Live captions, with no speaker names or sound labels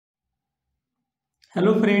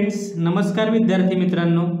Hello friends, नमस्कार विद्यार्थी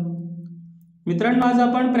मित्रांनो. आज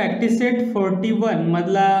आपण प्रॅक्टिस सेट 41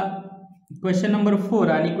 मधला क्वेश्चन नंबर 4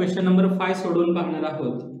 आणि क्वेश्चन नंबर 5 सोडवून पाहणार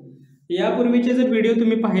आहोत. यापूर्वीचे जर व्हिडिओ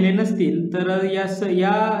तुम्ही पाहिले नसतील तर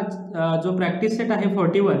जो प्रॅक्टिस सेट आहे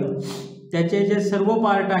 41 त्याचे जे सर्व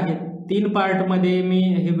पार्ट आहेत 3 पार्टमध्ये मी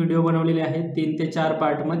हे व्हिडिओ बनवलेले आहेत. 3 ते 4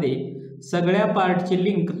 पार्टमध्ये सगळ्या पार्टची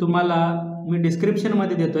लिंक तुम्हाला मी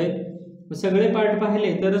डिस्क्रिप्शनमध्ये देतोय. सगळे पार्ट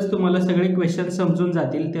पाहिले तरच तुम्हाला सगळे क्वेश्चन समजून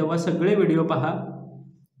जातील, तेव्हा सगळे व्हिडिओ पहा.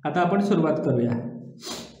 आता आपण सुरुवात करूया.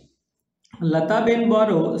 लताबेन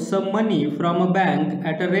borrow some money from a bank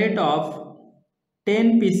at a rate of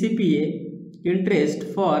 10 PCPA interest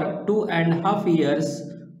for 2.5 years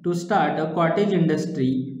to start a cottage industry.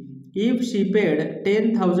 If she paid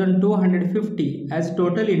 10,250 as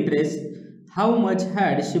total interest, how much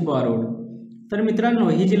had she borrowed. तर मित्रांनो,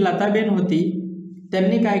 ही जी लताबेन होती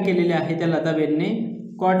त्यांनी काय केलेले आहे, त्या लताबेनने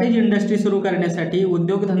कॉटेज इंडस्ट्री सुरू करण्यासाठी,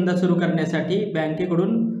 उद्योगधंदा सुरू करण्यासाठी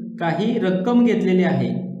बँकेकडून काही रक्कम घेतलेली आहे,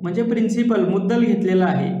 म्हणजे प्रिन्सिपल मुद्दल घेतलेला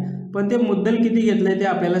आहे. पण ते मुद्दल किती घेतलंय ते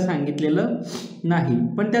आपल्याला सांगितलेलं नाही.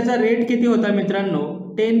 पण त्याचा रेट किती होता मित्रांनो?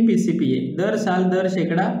 10 PCPA, दर साल दर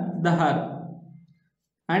शेकडा 10.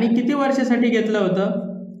 आणि किती वर्षासाठी घेतलं होतं?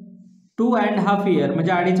 2.5 year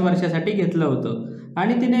म्हणजे 2.5 वर्षासाठी घेतलं होतं.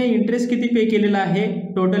 आणि तिने इंटरेस्ट किती पे केलेला आहे?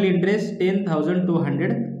 Total interest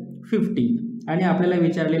 10,250. आणि आपल्याला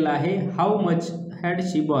विचारलेलं आहे how much had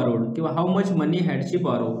she borrowed किंवा how much money had she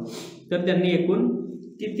borrow. तर त्यांनी एकूण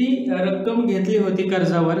किती रक्कम घेतली होती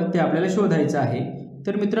कर्जावर ते आपल्याला शोधायचं आहे.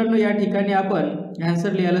 तर मित्रांनो, या ठिकाणी आपण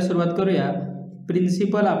आन्सर लिहायला सुरुवात करूया.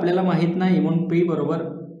 प्रिन्सिपल आपल्याला माहीत नाही म्हणून P बरोबर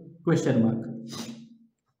क्वेश्चन मार्क.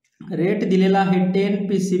 रेट दिलेला आहे 10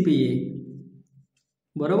 PCPA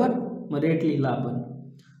बरोबर, मग रेट लिहिला आपण.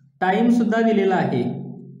 टाइम सुद्धा दिलेला आहे,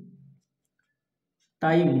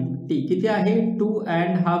 टाइम टी किती आहे?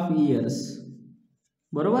 2.5 years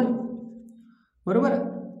बरोबर.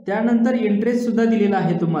 त्यानंतर इंटरेस्ट सुद्धा दिलेला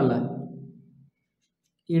आहे तुम्हाला.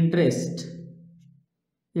 इंटरेस्ट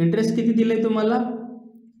किती दिले तुम्हाला?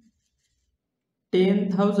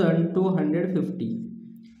 10,250.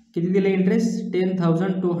 किती दिले इंटरेस्ट?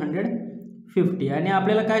 10,250. आणि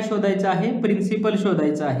आपल्याला काय शोधायचं आहे? प्रिन्सिपल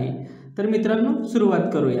शोधायचं आहे. तर मित्रांनो, सुरुवात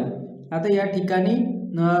करूया. आता या ठिकाणी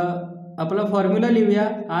आपला फॉर्म्युला लिहूया.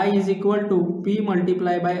 I = P ×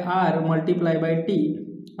 R × T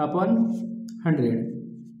upon 100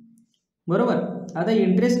 बरोबर. आता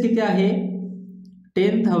इंटरेस्ट किती आहे?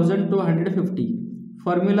 10,250.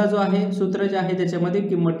 फॉर्म्युला जो आहे, सूत्र जे आहे त्याच्यामध्ये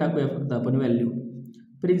किंमत टाकूया फक्त आपण, व्हॅल्यू.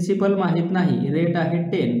 प्रिन्सिपल माहीत नाही, रेट आहे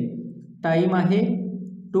 10, टाइम आहे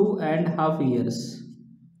 2.5 years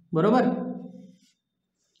बरोबर.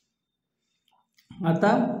 आता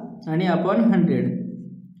आणि आपण 100.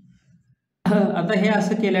 आता हे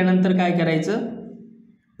असं केल्यानंतर काय करायचं?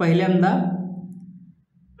 पहिल्यांदा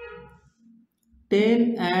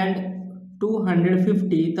 10 and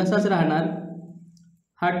 250 तसाच राहणार.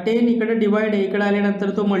 हा 10 इकडे डिवाइड आहे, इकडे आल्यानंतर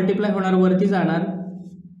तो मल्टिप्लाय होणार, वरती जाणार.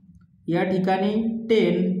 या ठिकाणी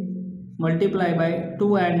 10 ×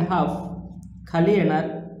 2.5 खाली येणार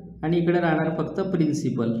आणि इकडे राहणार फक्त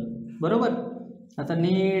प्रिन्सिपल बरोबर. आता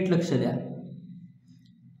नीट लक्ष द्या.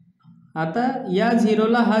 आता या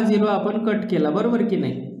झिरोला हा झिरो आपण कट केला बरोबर की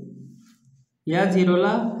नाही? या झिरोला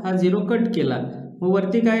हा झिरो कट केला, मग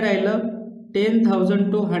वरती काय राहिलं?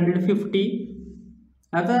 10,250.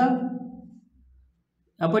 आता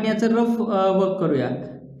आपण याचं रफ वर्क करूया.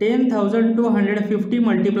 10,250 ×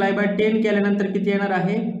 10 केल्यानंतर किती येणार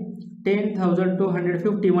आहे?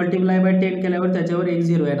 10,250 × 10 केल्यावर त्याच्यावर एक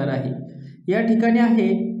झिरो येणार आहे. या ठिकाणी आहे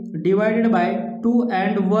डिवायडेड बाय 2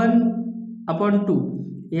 and 1/2.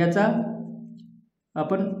 याचा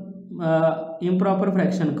आपण इम्प्रॉपर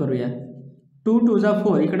फ्रॅक्शन करूया. 2 × 2 =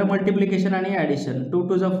 4, इकडे मल्टिप्लिकेशन आणि ॲडिशन. 2 ×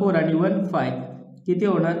 2 = 4 आणि 1 5. किती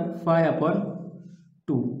होणार?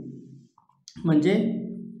 5/2 म्हणजे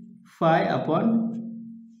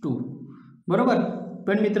 5/2 बरोबर.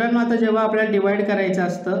 पण मित्रांनो, आता जेव्हा आपल्याला डिवाइड करायचं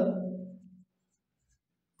असतं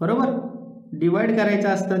बरोबर, डिवाइड करायचं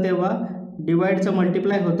असतं तेव्हा डिवाइडचं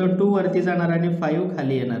मल्टिप्लाय होतं, 2 वरती जाणार आणि 5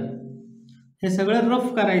 खाली येणार. हे सगळं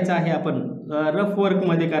रफ करायचं आहे, आपण रफ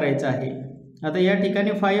वर्कमध्ये करायचं आहे. आता या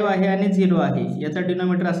ठिकाणी 5 आहे आणि 0 आहे, याचा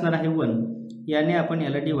डिनॉमिनेटर असणार आहे 1. याने आपण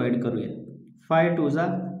याला डिवाइड करूया. 5 × 2 =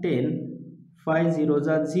 10, 5 × 0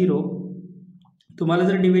 = 0. तुम्हाला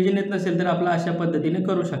जर डिव्हिजन येत नसेल तर आपला अशा पद्धतीने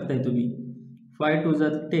करू शकताय तुम्ही. 5 × 2 =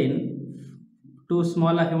 10, 2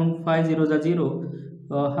 स्मॉल आहे म्हणून 5 × 0 = 0.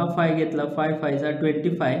 हा 5 घेतला, 5 × 5 =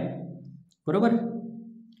 25 बरोबर.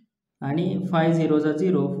 आणि 5 × 0 =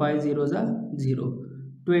 0, 5 × 0 = 0.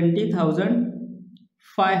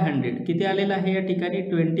 20,500 किती आलेलं आहे या ठिकाणी?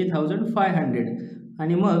 20,500.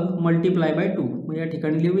 आणि मग मल्टिप्लाय बाय 2 मग या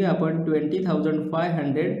ठिकाणी लिहूया आपण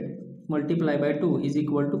 20,500 multiply by 2 is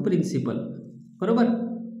equal to principal, बरोबर.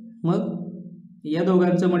 मग या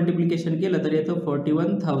दोघांचं मल्टिप्लिकेशन केलं तर येतं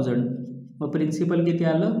 41,000. मग प्रिन्सिपल किती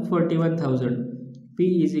आलं 41,000. P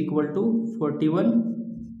is equal to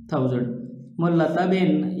 41,000. मग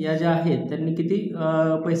लताबेन या ज्या आहेत त्यांनी किती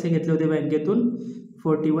पैसे घेतले होते बँकेतून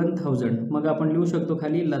 41,000. मग आपण लिहू शकतो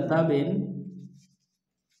खाली लताबेन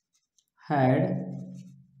हॅड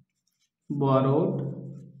बॉरोड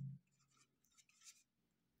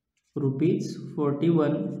रुपीज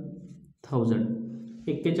 41,000.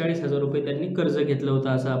 41,000 रुपये त्यांनी कर्ज घेतलं होतं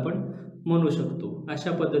असं आपण म्हणू शकतो.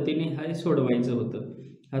 अशा पद्धतीने हे सोडवायचं होतं.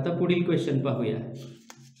 आता पुढील क्वेश्चन पाहूया.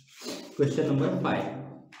 Question number 5.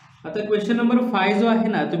 आता क्वेश्चन नंबर 5 जो आहे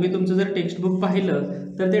ना, तुम्ही तुमचं जर टेक्स्टबुक पाहिलं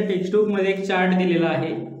तर त्या टेक्स्टबुकमध्ये एक चार्ट दिलेला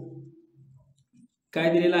आहे.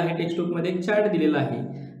 काय दिलेला आहे टेक्स्टबुकमध्ये? एक चार्ट दिलेला आहे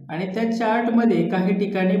आणि त्या चार्टमध्ये काही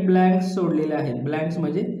ठिकाणी ब्लँक्स सोडलेले आहेत. ब्लँक्स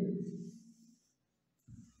म्हणजे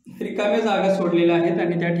रिकाम्या जागा सोडलेल्या आहेत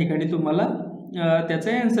आणि त्या ठिकाणी तुम्हाला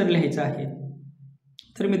त्याचा आन्सर लिहायचा आहे.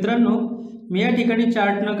 तर मित्रांनो, मी या ठिकाणी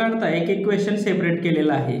चार्ट न काढता एक एक क्वेश्चन सेपरेट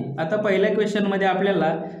केलेला आहे. आता पहिल्या क्वेश्चनमध्ये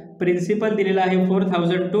आपल्याला प्रिन्सिपल दिलेला आहे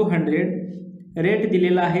 4,200, रेट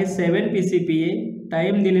दिलेला आहे 7 PCPA,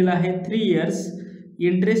 टाइम दिलेला आहे 3 इयर्स,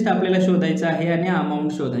 इंटरेस्ट आपल्याला शोधायचा आहे आणि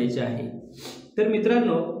अमाऊंट शोधायची आहे. तर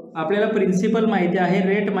मित्रांनो, आपल्याला प्रिन्सिपल माहिती आहे,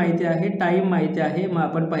 रेट माहिती आहे, टाइम माहिती आहे. मग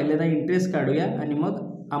आपण पहिल्यांदा इंटरेस्ट काढूया आणि मग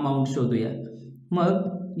अमाऊंट शोधूया. मग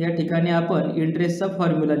या ठिकाणी आपण इंटरेस्टचा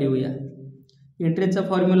फॉर्म्युला लिहूया. इंटरेस्टचा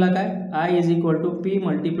फॉर्म्युला काय? I is equal to P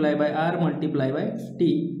multiply by R multiply by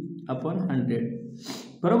T upon 100,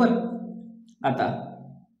 बरोबर. आता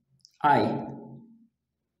आय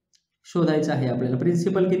शोधायचं आहे आपल्याला.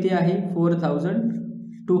 प्रिन्सिपल किती आहे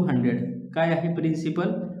 4,200. काय आहे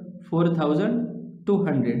प्रिन्सिपल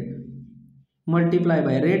 4,200 मल्टिप्लाय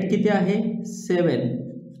बाय रेट किती आहे 7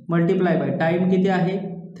 मल्टिप्लाय बाय टाइम किती आहे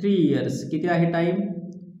 3 इयर्स. किती आहे टाइम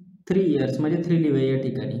 3 इयर्स म्हणजे 3 लिहूया या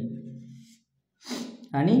ठिकाणी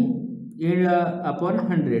आणि अपॉन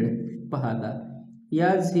 100. पहा आता या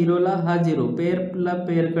झिरोला हा झिरो, पेअरला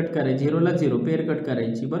पेअर कट करायची, झिरोला झिरो पेअर कट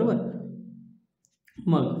करायची, बरोबर.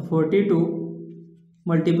 मग 42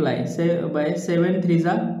 मल्टिप्लाय बाय 7 3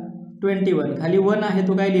 जा 21. खाली 1 आहे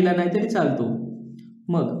तो काय लिहिला नाही तरी चालतो.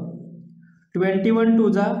 मग 21 2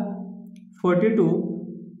 जा 42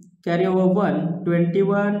 कॅरी ओव्हर 1,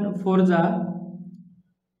 21 4 जा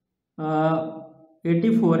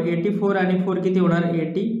 84, 84 आणि 4 किती होणार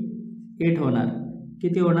 88 होणार.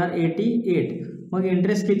 किती होणार 88. मग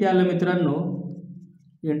इंटरेस्ट किती आलं मित्रांनो?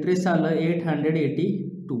 इंटरेस्ट आलं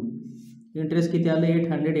 882. इंटरेस्ट किती आलं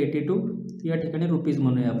 882. या ठिकाणी रुपीज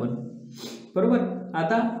म्हणूया आपण, बरोबर.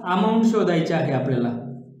 आता अमाऊंट शोधायची आहे आपल्याला,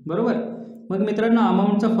 बरोबर. मग मित्रांनो,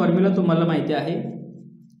 अमाऊंटचा फॉर्म्युला तुम्हाला माहिती आहे.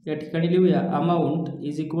 या ठिकाणी लिहूया amount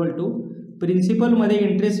is equal to प्रिन्सिपलमध्ये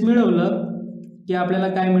interest मिळवलं की आपल्याला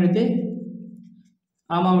काय मिळते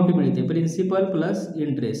अमाऊंट मिळते. Principal plus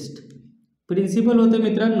interest. प्रिन्सिपल होतं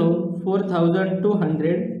मित्रांनो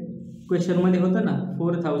 4,200. क्वेश्चनमध्ये होतं ना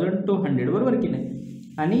 4,200, बरोबर की नाही.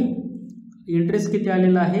 आणि इंटरेस्ट किती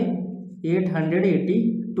आलेला आहे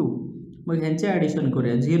 882. मग ह्यांचे ॲडिशन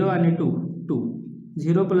करूया. 0 आणि 2 2,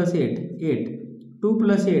 0 प्लस 8 8, 2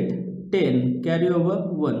 प्लस 8 10, कॅरी ओव्हर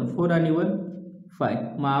 1, 4 आणि 1 5.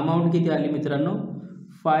 मग अमाऊंट किती आली मित्रांनो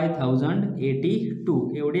 5,082.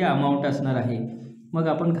 एवढी अमाऊंट असणार आहे. मग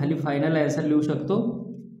आपण खाली फायनल आन्सर लिहू शकतो.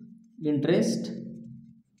 Interest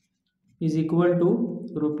is equal to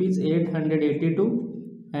 ₹882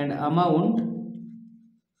 and amount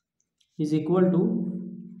is equal to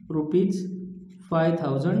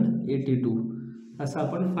 ₹5,082. असं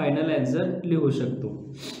आपण फायनल आन्सर लिहू शकतो.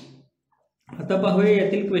 आता पाहूया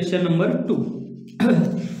यातील क्वेश्चन नंबर 2.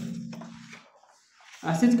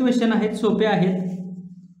 असेच क्वेश्चन आहेत, सोपे आहेत.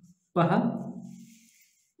 पहा,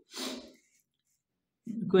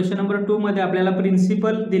 क्वेश्चन नंबर 2 मध्ये आपल्याला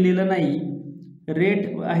प्रिन्सिपल दिलेलं नाही,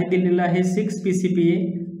 रेट आहे दिलेला आहे 6 PCPA,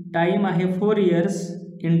 टाइम आहे 4 इयर्स,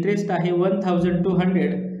 इंटरेस्ट आहे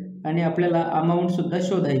 1,200 आणि आपल्याला अमाऊंट सुद्धा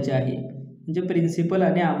शोधायची आहे. म्हणजे प्रिन्सिपल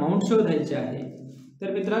आणि अमाऊंट शोधायचे आहे.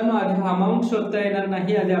 तर मित्रांनो, आधी अमाऊंट शोधता येणार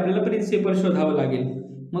नाही, आधी आपल्याला प्रिन्सिपल शोधावं लागेल.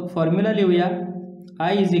 मग फॉर्म्युला लिहूया.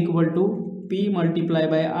 I is equal to P multiply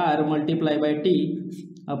by R multiply by T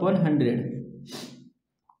upon 100.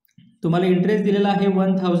 तुम्हाला इंटरेस्ट दिलेला आहे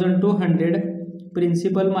 1,200,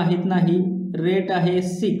 प्रिन्सिपल माहीत नाही, रेट आहे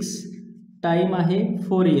 6, टाइम आहे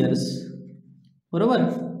 4 इयर्स, बरोबर,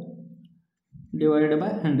 डिवाइडेड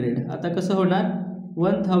बाय 100. आता कसं होणार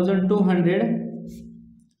 1,200,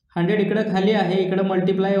 100 इकडं खाली आहे, इकडं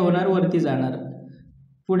मल्टिप्लाय होणार, वरती जाणार,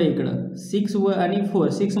 पुढे इकडं 6 आणि 4,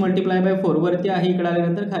 6 मल्टिप्लाय बाय 4 वरती आहे, इकडं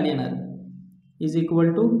आल्यानंतर खाली येणार. इज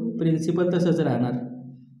इक्वल टू प्रिन्सिपल तसंच राहणार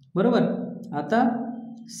बरोबर. आता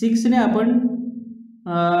 6ने आपण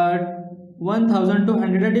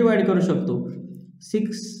 1200 डिवाइड करू शकतो.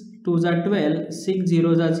 6 2 जा 12, 6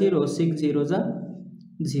 0 जा 0, 6 0 जा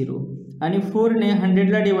 0 आणि 4ने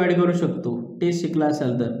 100ला डिवाइड करू शकतो. टेस्ट शिकला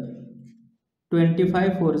असाल तर 25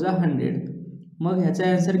 4 जा 100. मग ह्याचा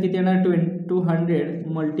आन्सर किती येणार 200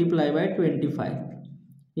 multiply by 25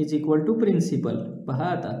 is equal to principal. पहा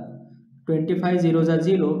आता 25 0 जा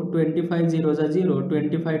 0, 25 0 जा 0,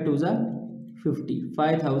 25 2 जा 50,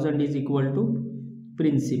 5000 is equal to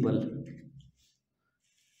principal.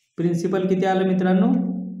 Principal किती आलं मित्रांनो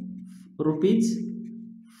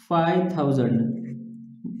 ₹5000.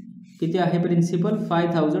 किती आहे प्रिन्सिपल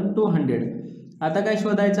 5200. आता काय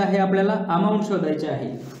शोधायचं आहे आपल्याला अमाऊंट शोधायची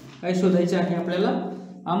आहे. काय शोधायचे आहे आपल्याला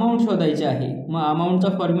अमाऊंट शोधायची आहे. मग अमाऊंटचा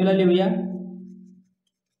फॉर्म्युला लिहूया.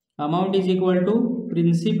 Amount is equal to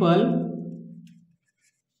principal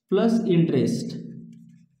plus interest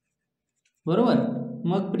बरोबर.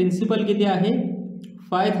 मग प्रिन्सिपल किती आहे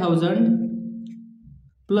 5000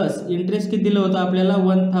 प्लस इंटरेस्ट किती दिलं होतं आपल्याला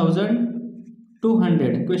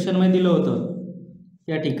 1200 क्वेश्चनमध्ये दिलं होतं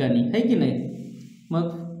या ठिकाणी आहे की नाही. मग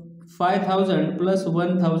 5000 प्लस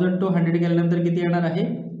 1200 केल्यानंतर किती येणार आहे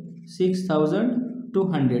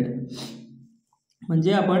 6200.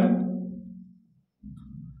 म्हणजे आपण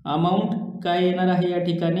अमाऊंट काय येणार आहे या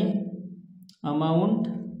ठिकाणी अमाऊंट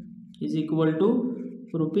इज इक्वल टू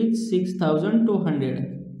 ₹6200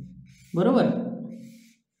 बरोबर.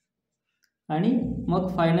 आणि मग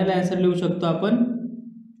फायनल आन्सर लिहू शकतो आपण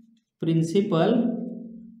प्रिन्सिपल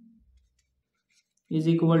इज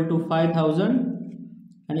इक्वल टू 5000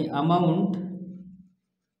 आणि amount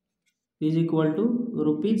is equal to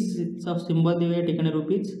रुपीजचा symbol देऊया या ठिकाणी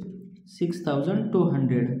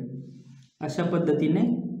 ₹6200. अशा पद्धतीने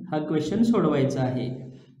हा क्वेश्चन सोडवायचा आहे.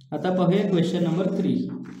 आता पाहूया क्वेश्चन नंबर 3.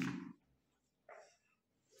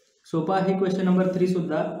 सोपा आहे क्वेश्चन नंबर 3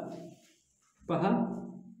 सुद्धा. पहा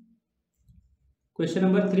क्वेश्चन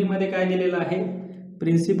नंबर 3 मध्ये काय दिलेलं आहे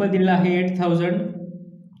प्रिन्सिपल दिलेला आहे 8000,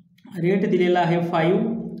 रेट दिलेला आहे 5,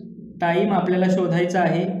 टाइम आपल्याला शोधायचा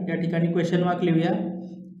आहे. या ठिकाणी क्वेश्चन मार्क लिहूया.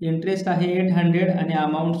 इंटरेस्ट आहे 800 आणि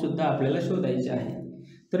अमाऊंट सुद्धा आपल्याला शोधायची आहे.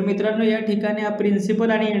 तर मित्रांनो या ठिकाणी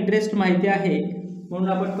प्रिन्सिपल आणि इंटरेस्ट माहिती आहे म्हणून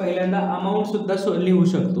आपण पहिल्यांदा अमाऊंट सुद्धा लिहू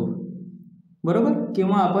शकतो बरोबर.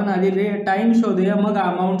 किंवा आपण आधी टाइम शोधूया मग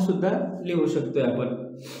अमाऊंट सुद्धा लिहू शकतोय आपण.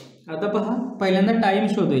 आता पहा पहिल्यांदा टाइम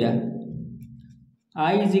शोधूया.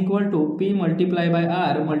 I is equal to P multiply by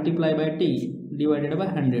R multiply by T divided by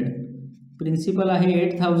 100. Principal आहे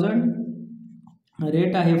 8000,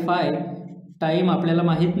 रेट आहे 5, टाइम आपल्याला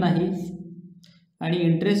माहीत नाही आणि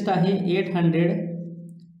इंटरेस्ट आहे 800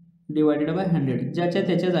 डिवायडेड बाय 100. ज्याच्या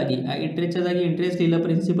त्याच्या जागी इंटरेस्टच्या जागी इंटरेस्ट लिहिलं,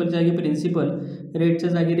 प्रिन्सिपलच्या जागी प्रिन्सिपल, रेटच्या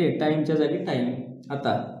जागी रेट, टाईमच्या जागी टाईम.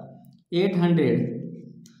 आता 800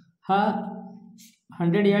 हा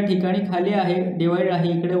 100 या ठिकाणी खाली आहे डिवाइड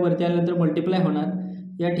आहे, इकडे वरती आल्यानंतर मल्टिप्लाय होणार.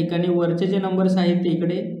 या ठिकाणी वरचे जे नंबर्स आहेत ते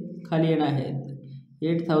इकडे खाली येणार आहेत.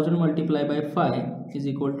 8000 multiply by 5 is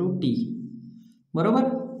equal to T बरोबर.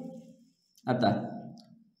 आता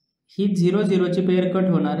ही 0 0ची पेअर कट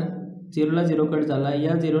होणार. 0ला 0 कट झाला,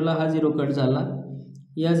 या 0ला हा 0 कट झाला,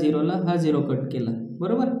 या 0ला हा 0 कट केला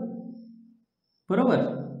बरोबर बरोबर.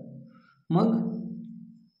 मग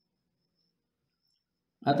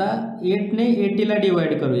आता 8ने 80ला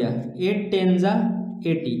डिवाइड करूया. 8 10 जा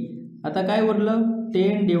 80. आता काय उरलं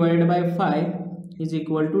 10 divide by 5 is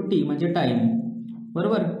equal to T म्हणजे टाइम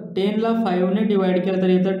बरोबर. 10ला 5ने डिवाइड केलं तर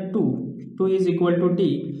येतं 2 इज इक्वल टू T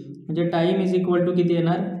म्हणजे टाइम इज इक्वल टू किती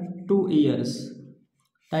येणार 2 इयर्स.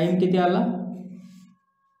 टाइम किती आला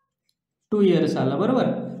 2 इयर्स आला बरोबर.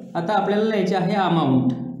 आता आपल्याला लिहायचे आहे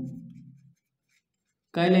अमाऊंट.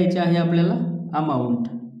 काय लिहायचे आहे आपल्याला amount.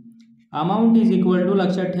 Amount is equal to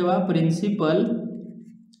लक्षात ठेवा प्रिन्सिपल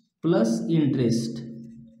प्लस इंटरेस्ट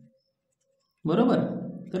बरोबर.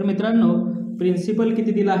 तर मित्रांनो प्रिन्सिपल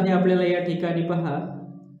किती दिला आहे आपल्याला या ठिकाणी पहा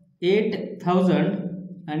 8000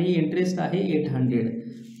 आणि इंटरेस्ट आहे 800.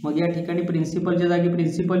 मग या ठिकाणी प्रिन्सिपलच्या जागी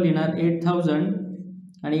प्रिन्सिपल लिहिणार 8000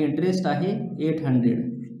 आणि इंटरेस्ट आहे 800.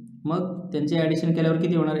 मग त्यांचे ॲडिशन केल्यावर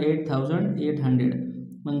किती होणार 8800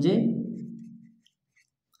 म्हणजे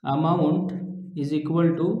अमाऊंट इज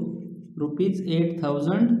इक्वल टू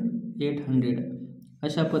 ₹8800.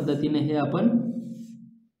 अशा पद्धतीने हे आपण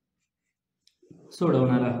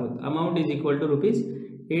सोडवणार आहोत. Amount is equal to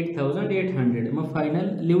 ₹8800. मग फायनल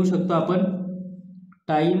लिहू शकतो आपण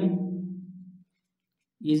time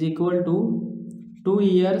is equal to 2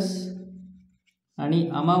 years आणि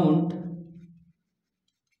अमाऊंट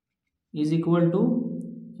इज इक्वल टू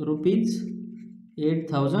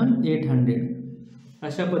 ₹8800.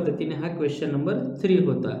 अशा पद्धतीने हा क्वेश्चन नंबर 3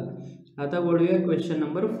 होता. आता वळूया क्वेश्चन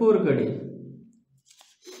नंबर 4 कडे.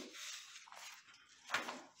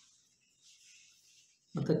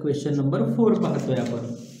 आता क्वेश्चन नंबर 4 पाहतोय आपण.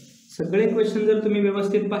 सगळे क्वेश्चन जर तुम्ही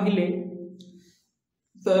व्यवस्थित पाहिले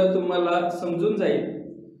तर तुम्हाला समजून जाईल.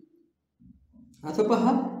 आता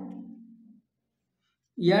पहा,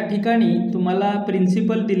 या ठिकाणी तुम्हाला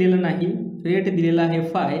प्रिन्सिपल दिलेलं नाही, रेट दिलेला आहे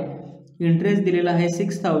 5, इंटरेस्ट दिलेला आहे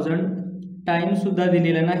 6000, टाइम सुद्धा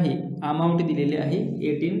दिलेला नाही, अमाउंट दिलेली आहे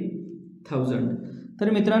 18000. तर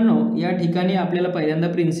मित्रांनो, या ठिकाणी आपल्याला पहिल्यांदा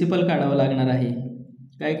प्रिन्सिपल काढावं लागणार आहे.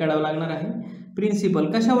 काय काढावं लागणार आहे?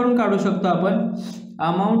 प्रिन्सिपल. कशावरून काढू शकतो आपण?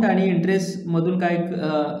 अमाउंट आणि इंटरेस्ट मधून काय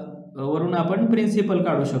वरून आपण प्रिन्सिपल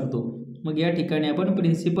काढू शकतो. मग या ठिकाणी आपण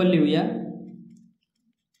प्रिन्सिपल लिहूया.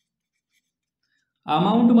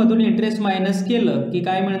 अमाउंट मधून इंटरेस्ट मायनस केलं की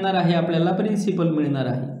काय मिळणार आहे आपल्याला? प्रिन्सिपल मिळणार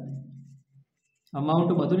आहे.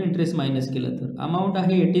 अमाउंट मधून इंटरेस्ट मायनस केलं तर अमाउंट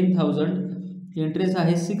आहे 18000, इंटरेस्ट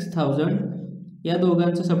आहे 6000, या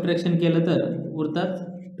दोघांचं सबट्रॅक्शन केलं तर उरतात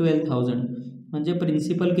 12000. म्हणजे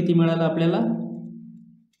प्रिन्सिपल किती मिळालं आपल्याला?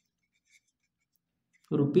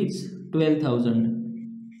 ₹12,000.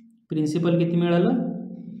 प्रिन्सिपल किती मिळालं?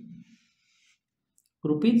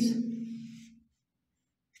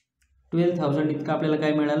 ₹12,000 इतकं आपल्याला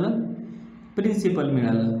काय मिळालं? प्रिन्सिपल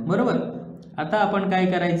मिळालं. बरोबर. आता आपण काय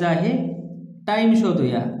करायचं आहे? टाइम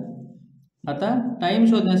शोधूया. आता टाइम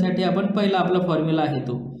शोधण्यासाठी आपण पहिला आपला फॉर्म्युला आहे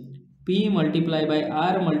तो P ×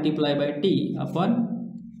 R × T upon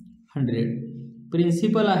 100.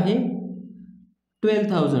 Principal आहे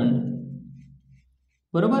 12,000.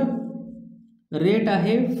 बरोबर. रेट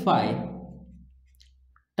आहे 5,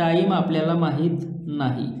 टाइम आपल्याला माहीत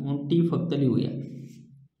नाही म्हणून T फक्त लिहूया,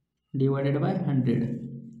 डिवायडेड बाय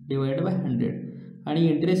 100. आणि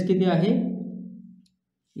इंटरेस्ट किती आहे?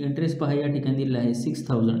 इंटरेस्ट पहा या ठिकाणी दिलेला आहे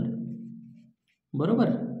 6000. बरोबर.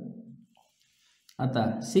 आता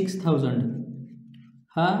 6000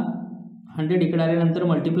 हा 100 इकडे आल्यानंतर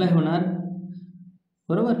मल्टिप्लाय होणार.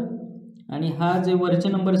 बरोबर. आणि हा जे वरचे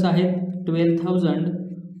नंबर्स आहेत 12,000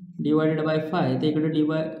 डिवायडेड बाय 5 ते इकडे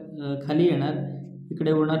खाली येणार,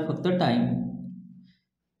 इकडे होणार फक्त टाइम.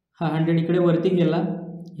 हा 100 इकडे वरती गेला,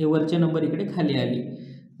 हे वरचे नंबर इकडे खाली आले.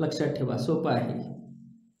 लक्षात ठेवा, सोपं आहे.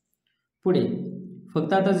 पुढे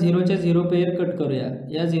फक्त आता 0च्या 0 पेअर कट करूया.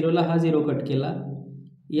 या 0ला हा 0 कट केला,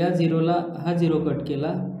 या 0ला हा 0 कट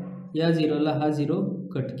केला, या 0ला हा 0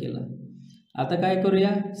 कट केला. आता काय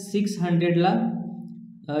करूया? 600ला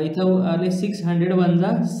इथं आले 600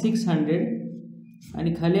 वजा 600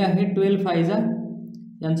 आणि खाली आहे 12 5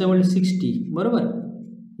 यांचा म्हणजे 60. बरोबर.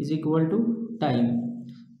 Is equal to time.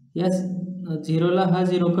 या 0ला हा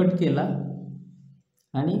 0 कट केला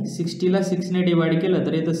आणि 60ला 6ने डिवाइड केलं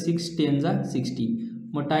तर येतं 6 10 60.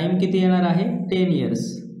 मग टाइम किती येणार आहे? 10 years.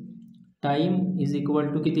 Time is equal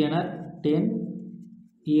to किती येणार? 10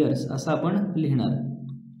 इयर्स असं आपण लिहिणार.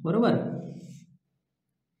 बरोबर.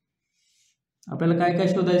 आपल्याला काय काय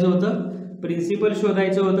शोधायचं होतं? प्रिन्सिपल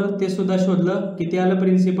शोधायचं होतं, ते सुद्धा शोधलं. किती आलं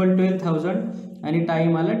प्रिन्सिपल? 12,000 आणि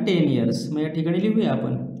टाइम आला 10 इयर्स. मग या ठिकाणी लिहूया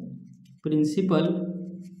आपण प्रिन्सिपल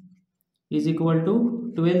इज इक्वल टू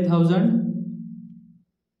 12,000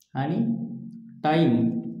 आणि टाइम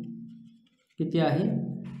किती आहे?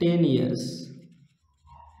 10 इयर्स.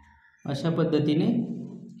 अशा पद्धतीने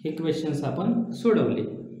हे क्वेश्चन्स आपण सोडवले.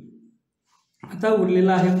 आता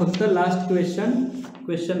उरलेला आहे फक्त लास्ट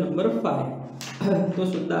क्वेश्चन नंबर 5. तो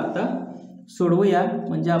सुद्धा आता सोडवूया,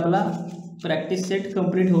 म्हणजे आपला प्रॅक्टिस सेट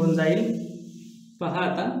कंप्लीट होऊन जाईल. पहा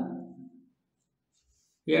आता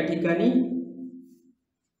या ठिकाणी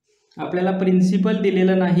आपल्याला प्रिन्सिपल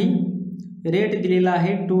दिलेलं नाही, रेट दिलेला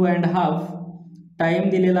आहे 2.5, टाइम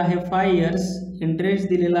दिलेला आहे 5 इयर्स, इंटरेस्ट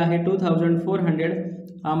दिलेला आहे 2400,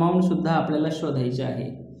 अमाऊंट सुद्धा आपल्याला शोधायची आहे.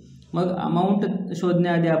 मग अमाऊंट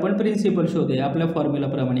शोधण्याआधी आपण प्रिन्सिपल शोधूया आपल्या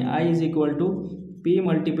फॉर्म्युलाप्रमाणे. I is equal to P ×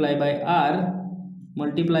 R ×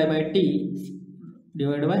 T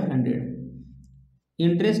divide by 100.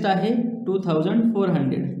 Interest आहे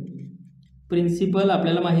 2400, प्रिन्सिपल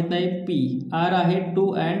आपल्याला माहीत नाही P, R आहे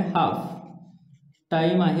 2.5,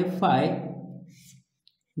 टाइम आहे 5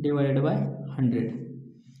 डिवाइडेड बाय 100.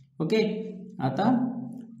 ओके. आता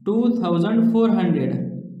 2400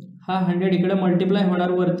 हा 100 इकडे मल्टिप्लाय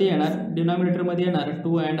होणार, वरती येणार, डिनॉमिनेटरमध्ये येणार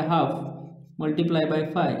 2.5 multiply by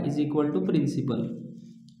 5 is equal to principal.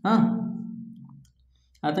 हां.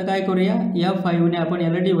 आता काय करूया? या 5ने आपण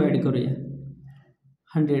याला डिवाइड करूया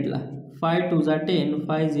 100ला. 5 2 10,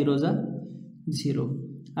 5 0 0.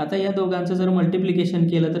 आता या दोघांचं जर मल्टिप्लिकेशन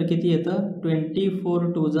केलं तर किती येतं?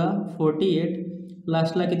 24 2 48.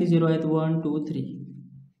 लास्टला किती 0 आहेत? 1 2 3.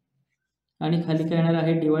 आणि खाली काय येणार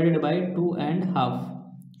आहे? Divided by 2.5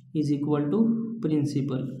 is equal to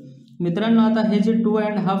principal. मित्रांनो, आता हे जे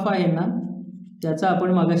 2.5 आहे ना, त्याचा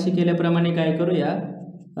आपण मागाशी केल्याप्रमाणे काय करूया,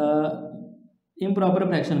 इम्प्रॉपर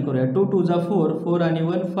फ्रॅक्शन करूया. 2 2 जा 4, 4 आणि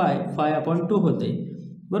 1 5, 5/2 होते,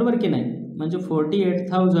 बरोबर की नाही. म्हणजे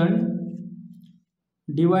 48,000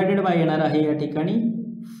 डिवायडेड बाय येणार आहे या ठिकाणी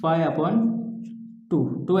 5/2.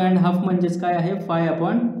 2.5 म्हणजेच काय आहे,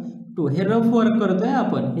 5/2. हे रफ वर्क करतोय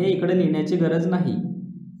आपण, हे इकडे लिहिण्याची गरज नाही.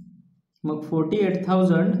 मग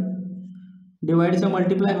 48,000 डिवाइडचं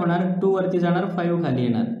मल्टिप्लाय होणार, 2 वरती जाणार, 5 खाली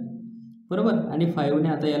येणार, बरोबर. आणि 5ने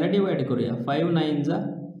आता याला डिवाइड करूया. 5 9 जा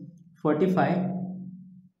 45,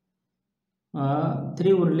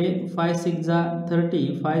 3 उरले, 5 6 जा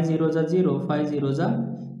 30, 5 0 जा 0, 5 0 जा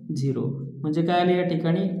 0. म्हणजे काय आले या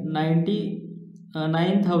ठिकाणी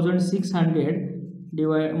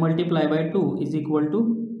 9,600 multiply by 2 is equal to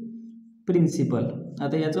principal.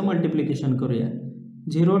 आता याचं मल्टिप्लिकेशन करूया.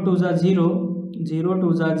 0 2 जा 0, 0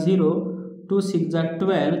 2 जा 0, 2 6 जा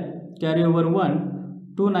 12, कॅरी ओव्हर 1,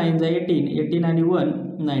 2 9 जा 18, 18 आणि 1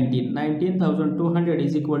 19, 19,200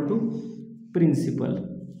 इज इक्वल टू प्रिन्सिपल.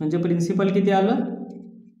 म्हणजे प्रिन्सिपल किती आलं,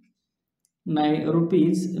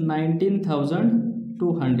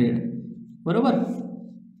 ₹19,200, बरोबर.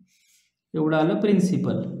 एवढं आलं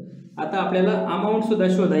प्रिन्सिपल. आता आपल्याला अमाऊंट सुद्धा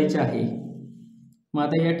शोधायची आहे. मग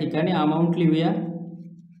आता या ठिकाणी अमाऊंट लिहूया.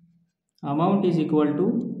 Amount is equal to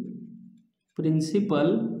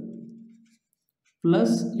principal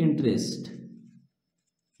plus interest.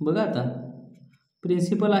 बघा आता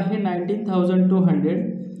प्रिन्सिपल आहे 19,200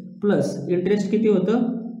 प्लस इंटरेस्ट किती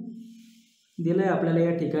होतं, दिलं आहे आपल्याला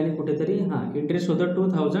या ठिकाणी कुठेतरी, हां, इंटरेस्ट होतं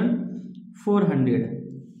 2,400,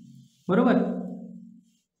 बरोबर.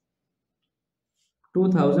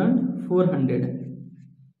 2,400,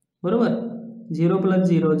 बरोबर. 0 +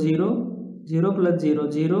 0 0, 0 + 0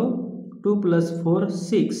 0, 2 + 4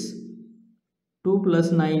 6, 2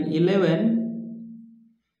 + 9 11,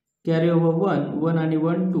 कॅरी ओव्हर 1 1 आणि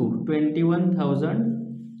 1 2,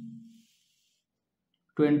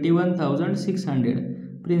 21,600.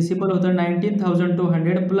 प्रिन्सिपल होतं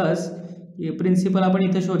 19,200 प्लस प्रिन्सिपल आपण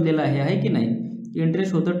इथं शोधलेलं आहे की नाही.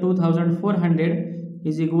 इंटरेस्ट होतं 2,400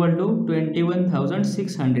 इज इक्वल टू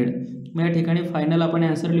 21,600. मग या ठिकाणी फायनल आपण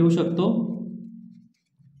आन्सर लिहू शकतो.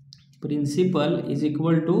 प्रिन्सिपल इज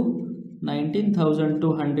इक्वल टू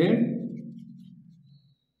 19,200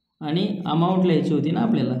 आणि अमाऊंट लिहायची होती ना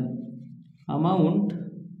आपल्याला. Amount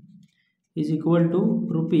is equal to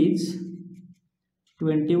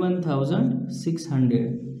 ₹21,600.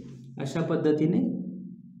 अशा पद्धतीने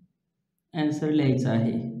आन्सर लिहायचा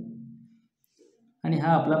आहे. आणि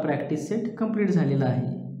हा आपला प्रॅक्टिस सेट कंप्लीट झालेला आहे.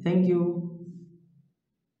 थँक्यू.